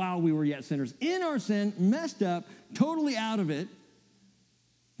in that while we were yet sinners, in our sin, messed up, totally out of it,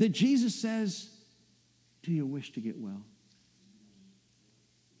 that Jesus says, do you wish to get well?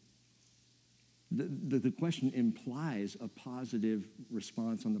 The question implies a positive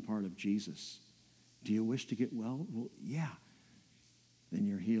response on the part of Jesus. Do you wish to get well? Well, yeah. Then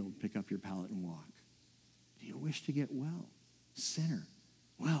you're healed. Pick up your pallet and walk. Do you wish to get well? Sinner.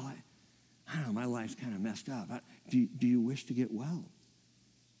 Well, I don't know, my life's kind of messed up. Do you wish to get well?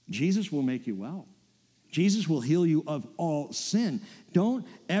 Jesus will make you well. Jesus will heal you of all sin. Don't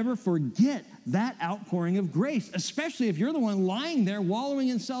ever forget that outpouring of grace, especially if you're the one lying there wallowing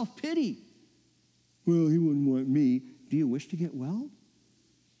in self-pity. Well, he wouldn't want me. Do you wish to get well?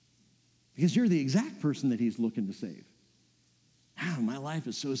 Because you're the exact person that he's looking to save. Oh, my life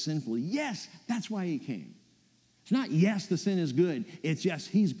is so sinful. Yes, that's why he came. It's not yes, the sin is good. It's yes,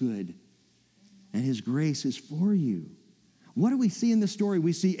 he's good. And his grace is for you. What do we see in this story?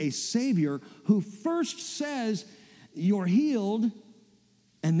 We see a Savior who first says, you're healed,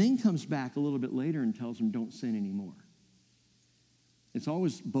 and then comes back a little bit later and tells him, don't sin anymore. It's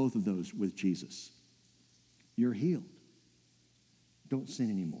always both of those with Jesus. You're healed. Don't sin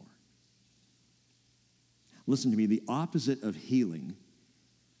anymore. Listen to me, the opposite of healing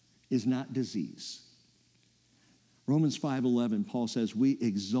is not disease. Romans 5:11, Paul says, we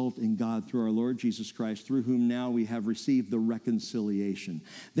exult in God through our Lord Jesus Christ, through whom now we have received the reconciliation.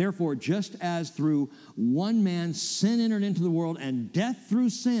 Therefore, just as through one man sin entered into the world, and death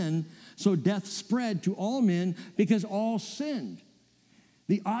through sin, so death spread to all men because all sinned.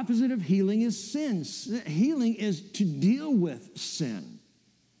 The opposite of healing is sin. Healing is to deal with sin.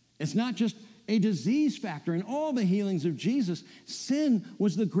 It's not just a disease factor. In all the healings of Jesus, sin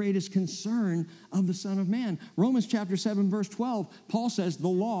was the greatest concern of the Son of Man. Romans chapter 7, verse 12, Paul says, the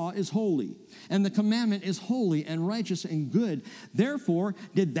law is holy, and the commandment is holy and righteous and good. Therefore,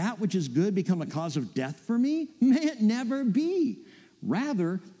 did that which is good become a cause of death for me? May it never be.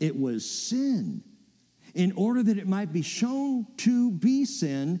 Rather, it was sin, in order that it might be shown to be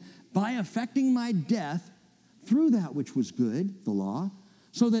sin by affecting my death through that which was good, the law,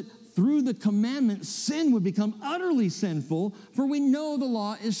 so that through the commandment, sin would become utterly sinful, for we know the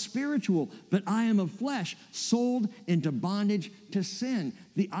law is spiritual, but I am of flesh, sold into bondage to sin.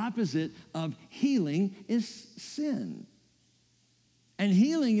 The opposite of healing is sin. And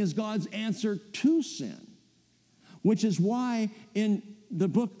healing is God's answer to sin, which is why in the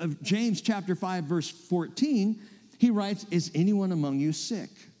book of James chapter 5, verse 14, he writes, is anyone among you sick?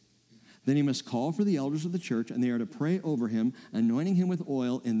 Then he must call for the elders of the church, and they are to pray over him, anointing him with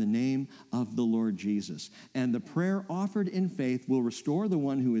oil in the name of the Lord Jesus. And the prayer offered in faith will restore the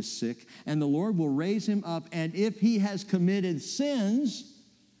one who is sick, and the Lord will raise him up. And if he has committed sins,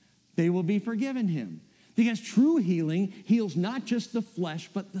 they will be forgiven him. Because true healing heals not just the flesh,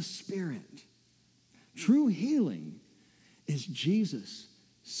 but the spirit. True healing is Jesus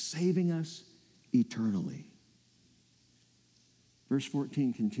saving us eternally. Verse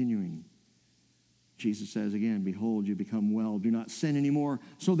 14, continuing. Jesus says again, behold, you become well. Do not sin anymore,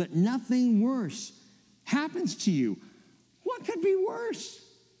 so that nothing worse happens to you. What could be worse?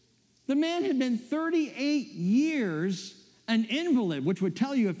 The man had been 38 years an invalid, which would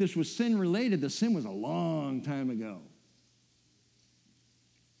tell you if this was sin related, the sin was a long time ago.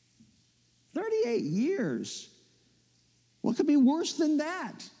 38 years. What could be worse than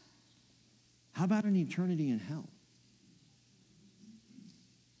that? How about an eternity in hell?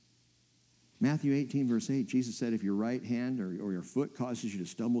 Matthew 18, verse 8, Jesus said, if your right hand or your foot causes you to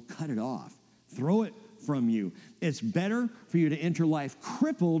stumble, cut it off. Throw it from you. It's better for you to enter life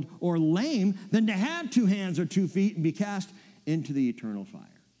crippled or lame than to have 2 hands or 2 feet and be cast into the eternal fire.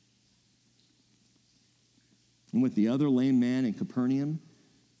 And with the other lame man in Capernaum,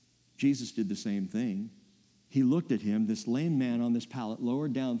 Jesus did the same thing. He looked at him, this lame man on this pallet,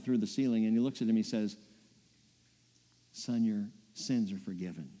 lowered down through the ceiling, and he looks at him, he says, son, your sins are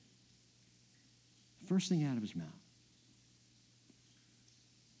forgiven. First thing out of his mouth.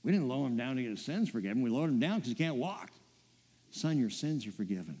 We didn't lower him down to get his sins forgiven. We lowered him down because he can't walk. Son, your sins are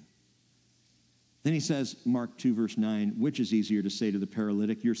forgiven. Then he says, Mark 2, verse 9, which is easier to say to the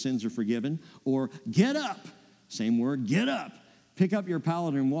paralytic, your sins are forgiven, or get up, same word, get up, pick up your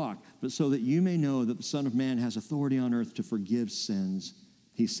pallet and walk, but so that you may know that the Son of Man has authority on earth to forgive sins,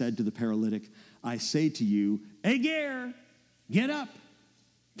 he said to the paralytic, I say to you, Agar, get up,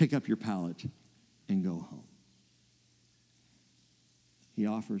 pick up your pallet, and go home. He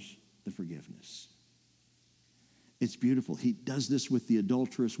offers the forgiveness. It's beautiful. He does this with the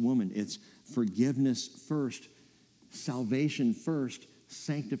adulterous woman. It's forgiveness first, salvation first,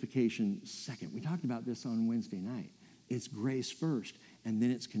 sanctification second. We talked about this on Wednesday night. It's grace first, and then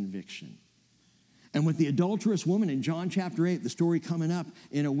it's conviction. And with the adulterous woman in John chapter 8, the story coming up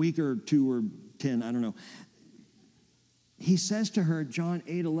in a week or 2 or 10, I don't know. He says to her, John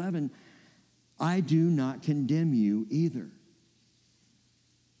 8:11, I do not condemn you either.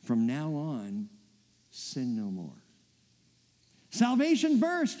 From now on, sin no more. Salvation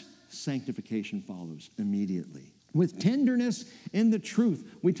first, sanctification follows immediately. With tenderness in the truth.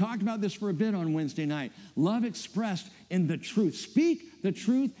 We talked about this for a bit on Wednesday night. Love expressed in the truth. Speak the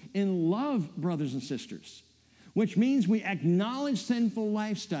truth in love, brothers and sisters. Which means we acknowledge sinful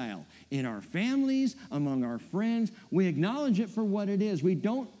lifestyle in our families, among our friends. We acknowledge it for what it is. We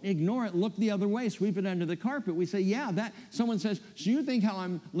don't ignore it, look the other way, sweep it under the carpet. We say, yeah, that. Someone says, so you think how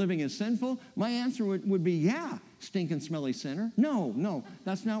I'm living is sinful? My answer would be, yeah, stinking, smelly sinner. No,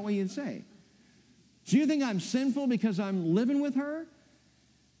 that's not what you'd say. So you think I'm sinful because I'm living with her?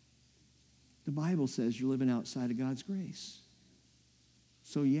 The Bible says you're living outside of God's grace.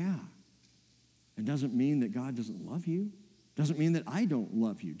 So yeah. It doesn't mean that God doesn't love you. Doesn't mean that I don't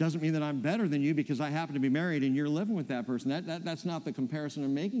love you. Doesn't mean that I'm better than you because I happen to be married and you're living with that person. That's not the comparison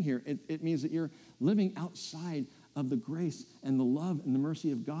I'm making here. It means that you're living outside of the grace and the love and the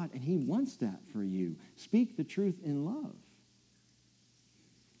mercy of God, and he wants that for you. Speak the truth in love.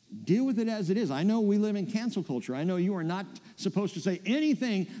 Deal with it as it is. I know we live in cancel culture. I know you are not supposed to say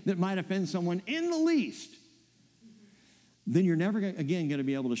anything that might offend someone in the least. Then you're never, again, going to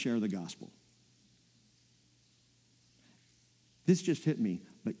be able to share the gospel. This just hit me,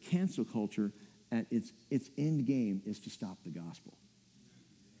 but cancel culture at its end game is to stop the gospel.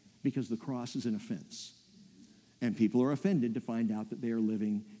 Because the cross is an offense. And people are offended to find out that they are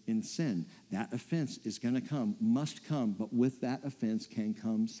living in sin. That offense is going to come, must come, but with that offense can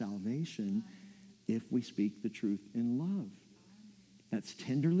come salvation if we speak the truth in love. That's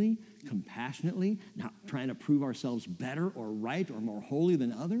tenderly, compassionately, not trying to prove ourselves better or right or more holy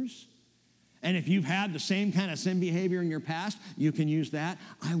than others. And if you've had the same kind of sin behavior in your past, you can use that.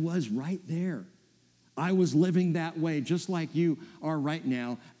 I was right there. I was living that way just like you are right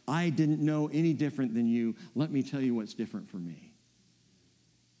now. I didn't know any different than you. Let me tell you what's different for me.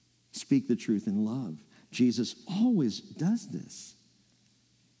 Speak the truth in love. Jesus always does this.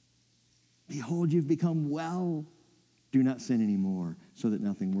 Behold, you've become well. Do not sin anymore so that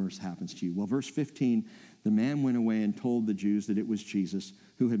nothing worse happens to you. Well, verse 15, the man went away and told the Jews that it was Jesus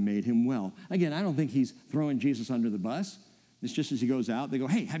who had made him well. Again, I don't think he's throwing Jesus under the bus. It's just as he goes out, they go,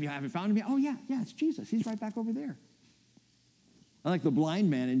 hey, have you found him? Oh, yeah, it's Jesus. He's right back over there. I like the blind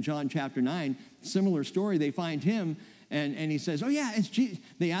man in John chapter 9. Similar story. They find him, and he says, oh, yeah, it's Jesus.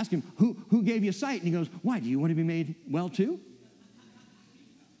 They ask him, who gave you sight? And he goes, why, do you want to be made well too?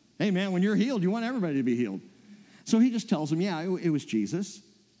 Hey, man, when you're healed, you want everybody to be healed. So he just tells them, yeah, it was Jesus.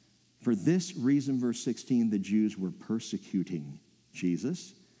 For this reason, verse 16, the Jews were persecuting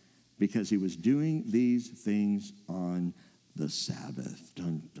Jesus because he was doing these things on the Sabbath.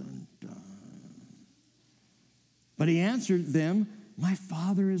 Dun, dun, dun. But he answered them, my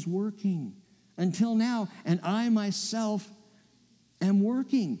Father is working until now, and I myself am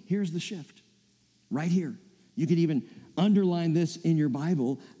working. Here's the shift right here. You could even underline this in your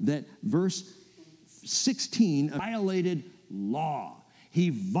Bible, that verse 16 violated law. He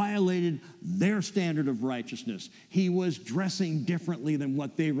violated their standard of righteousness. He was dressing differently than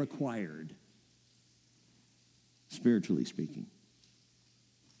what they required, spiritually speaking.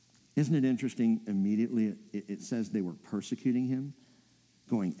 Isn't it interesting? Immediately it says they were persecuting him,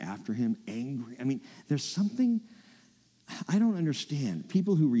 going after him, angry. I mean, there's something I don't understand.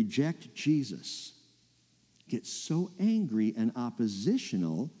 People who reject Jesus get so angry and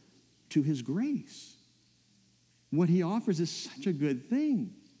oppositional to his grace. What he offers is such a good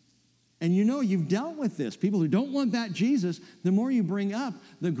thing. And you know, you've dealt with this. People who don't want that Jesus, the more you bring up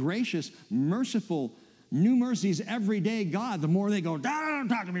the gracious, merciful, new mercies every day God, the more they go, don't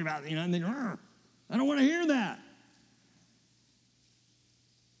talk to me about it, and they go, I don't want to hear that.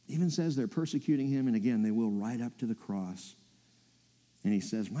 Even says they're persecuting him, and again, they will right up to the cross. And he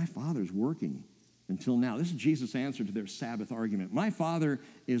says, my Father's working until now. This is Jesus' answer to their Sabbath argument. My Father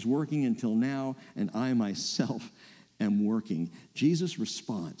is working until now, and I myself am working. Jesus'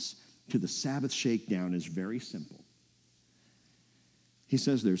 response to the Sabbath shakedown is very simple. He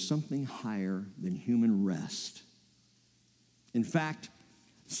says there's something higher than human rest. In fact,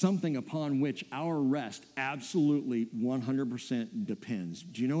 something upon which our rest absolutely 100% depends.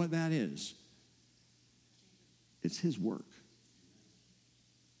 Do you know what that is? It's his work.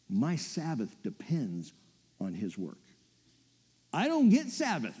 My Sabbath depends on his work. I don't get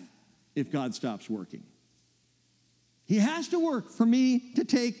Sabbath if God stops working. He has to work for me to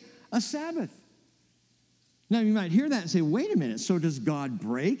take a Sabbath. Now, you might hear that and say, wait a minute, so does God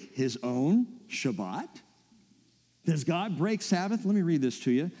break his own Shabbat? Does God break Sabbath? Let me read this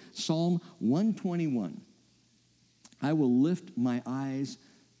to you. Psalm 121. I will lift my eyes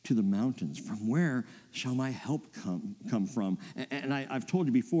to the mountains. From where shall my help come from? And I've told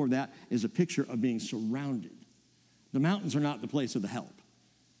you before, that is a picture of being surrounded. The mountains are not the place of the help.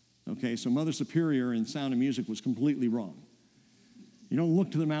 Okay, so Mother Superior in Sound of Music was completely wrong. You don't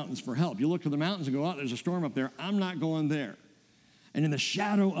look to the mountains for help. You look to the mountains and go, oh, there's a storm up there. I'm not going there. And in the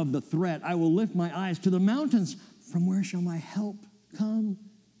shadow of the threat, I will lift my eyes to the mountains. From where shall my help come?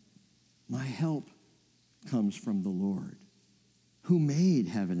 My help comes from the Lord, who made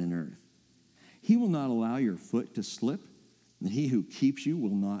heaven and earth. He will not allow your foot to slip, and he who keeps you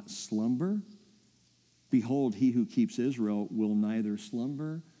will not slumber. Behold, he who keeps Israel will neither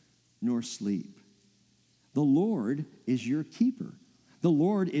slumber nor sleep. The Lord is your keeper. The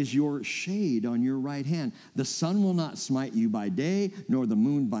Lord is your shade on your right hand. The sun will not smite you by day, nor the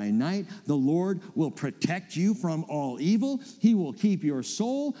moon by night. The Lord will protect you from all evil. He will keep your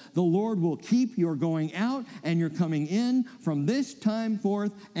soul. The Lord will keep your going out and your coming in from this time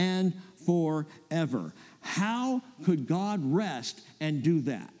forth and forever. How could God rest and do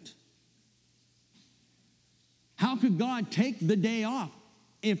that? How could God take the day off?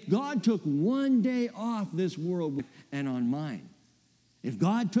 If God took one day off this world and on mine, if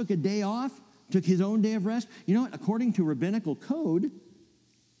God took a day off, took his own day of rest, you know what? According to rabbinical code,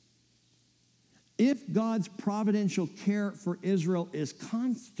 if God's providential care for Israel is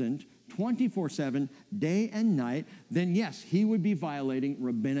constant 24/7, day and night, then yes, he would be violating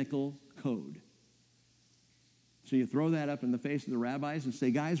rabbinical code. So you throw that up in the face of the rabbis and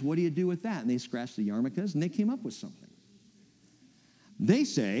say, guys, what do you do with that? And they scratch the yarmulkes and they came up with something. They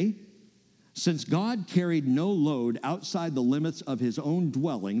say, since God carried no load outside the limits of his own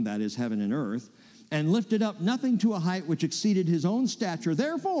dwelling, that is heaven and earth, and lifted up nothing to a height which exceeded his own stature,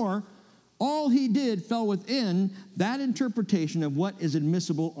 therefore, all he did fell within that interpretation of what is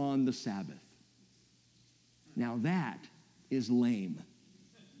admissible on the Sabbath. Now that is lame.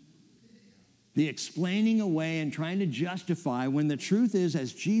 The explaining away and trying to justify when the truth is,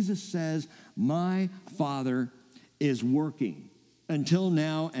 as Jesus says, my Father is working until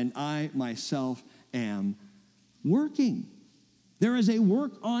now, and I myself am working. There is a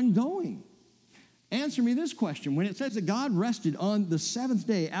work ongoing. Answer me this question. When it says that God rested on the seventh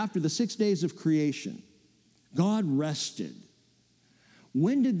day after the 6 days of creation, God rested.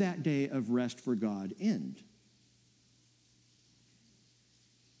 When did that day of rest for God end?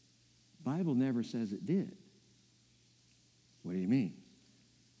 The Bible never says it did. What do you mean?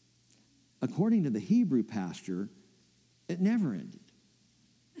 According to the Hebrew pastor, it never ended.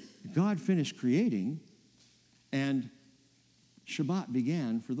 God finished creating, and Shabbat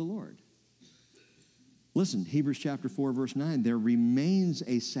began for the Lord. Listen, Hebrews chapter 4, verse 9, there remains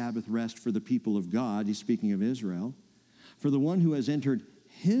a Sabbath rest for the people of God. He's speaking of Israel. For the one who has entered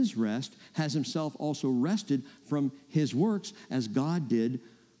his rest has himself also rested from his works as God did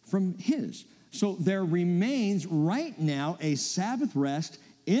from his. So there remains right now a Sabbath rest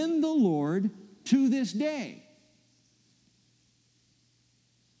in the Lord to this day.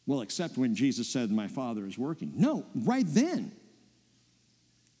 Well, except when Jesus said, my Father is working. No, right then.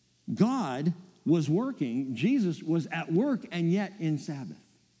 God was working. Jesus was at work and yet in Sabbath.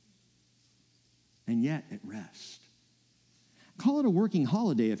 And yet at rest. Call it a working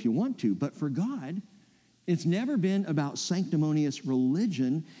holiday if you want to, but for God, it's never been about sanctimonious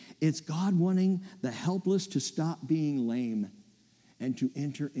religion. It's God wanting the helpless to stop being lame and to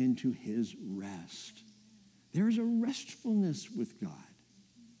enter into his rest. There is a restfulness with God.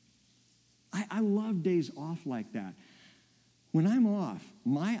 I love days off like that. When I'm off,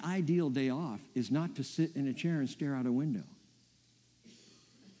 my ideal day off is not to sit in a chair and stare out a window.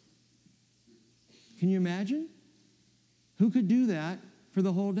 Can you imagine? Who could do that for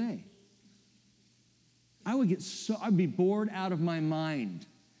the whole day? I'd be bored out of my mind.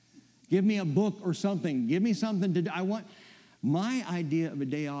 Give me a book or something. Give me something to do. My idea of a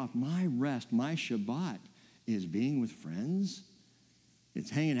day off, my rest, my Shabbat is being with friends. It's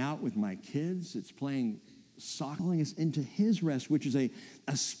hanging out with my kids. It's playing soccer, calling us into his rest, which is a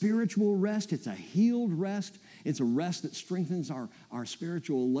spiritual rest. It's a healed rest. It's a rest that strengthens our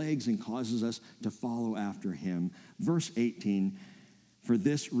spiritual legs and causes us to follow after him. Verse 18, For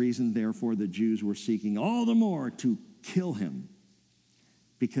this reason, therefore, the Jews were seeking all the more to kill him,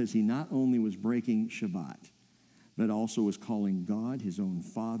 because he not only was breaking Shabbat, but also was calling God his own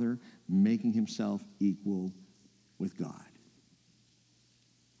Father, making himself equal with God.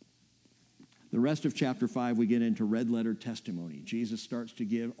 The rest of chapter 5, we get into red letter testimony. Jesus starts to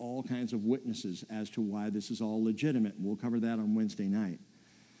give all kinds of witnesses as to why this is all legitimate. We'll cover that on Wednesday night.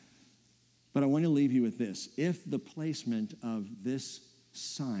 But I want to leave you with this. If the placement of this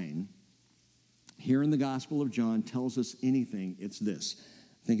sign here in the Gospel of John tells us anything, it's this.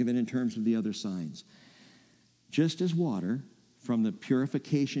 Think of it in terms of the other signs. Just as water from the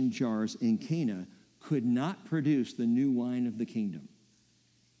purification jars in Cana could not produce the new wine of the kingdom,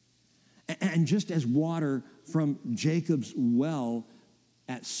 and just as water from Jacob's well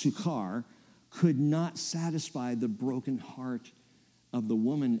at Sukkar could not satisfy the broken heart of the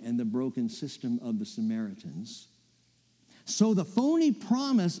woman and the broken system of the Samaritans, so the phony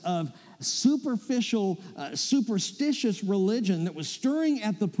promise of superficial, superstitious religion that was stirring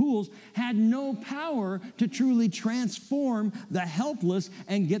at the pools had no power to truly transform the helpless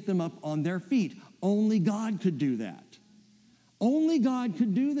and get them up on their feet. Only God could do that. Only God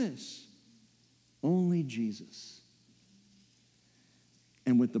could do this. Only Jesus.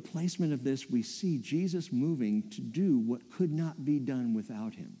 And with the placement of this, we see Jesus moving to do what could not be done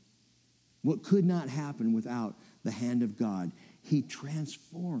without him. What could not happen without the hand of God. He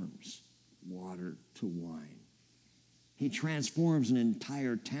transforms water to wine. He transforms an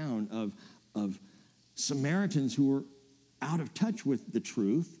entire town of Samaritans who were out of touch with the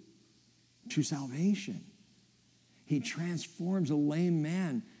truth to salvation. He transforms a lame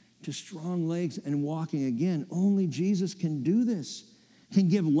man to strong legs and walking again. Only Jesus can do this. Can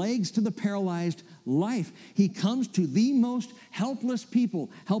give legs to the paralyzed, life. He comes to the most helpless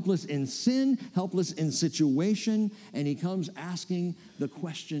people, helpless in sin, helpless in situation, and he comes asking the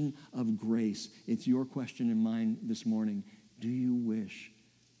question of grace. It's your question and mine this morning. Do you wish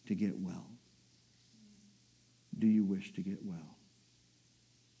to get well? Do you wish to get well?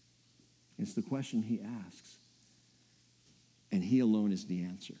 It's the question he asks, and he alone is the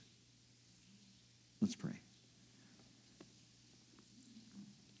answer. Let's pray.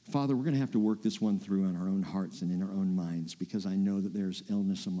 Father, we're going to have to work this one through in our own hearts and in our own minds, because I know that there's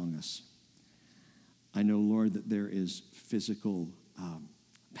illness among us. I know, Lord, that there is physical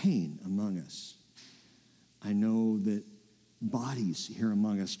pain among us. I know that bodies here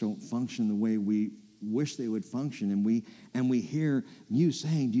among us don't function the way we wish they would function, and we hear you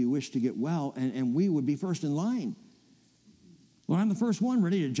saying, do you wish to get well? And we would be first in line. Well, I'm the first one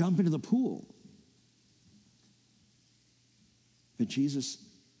ready to jump into the pool. But Jesus,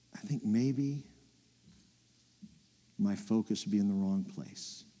 I think maybe my focus would be in the wrong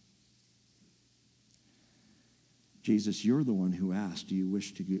place. Jesus, you're the one who asked, do you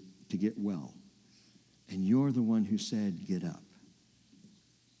wish to get well? And you're the one who said, get up.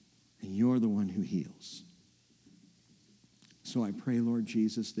 And you're the one who heals. So I pray, Lord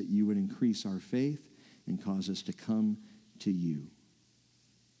Jesus, that you would increase our faith and cause us to come to you.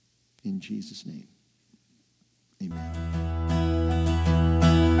 In Jesus' name, amen.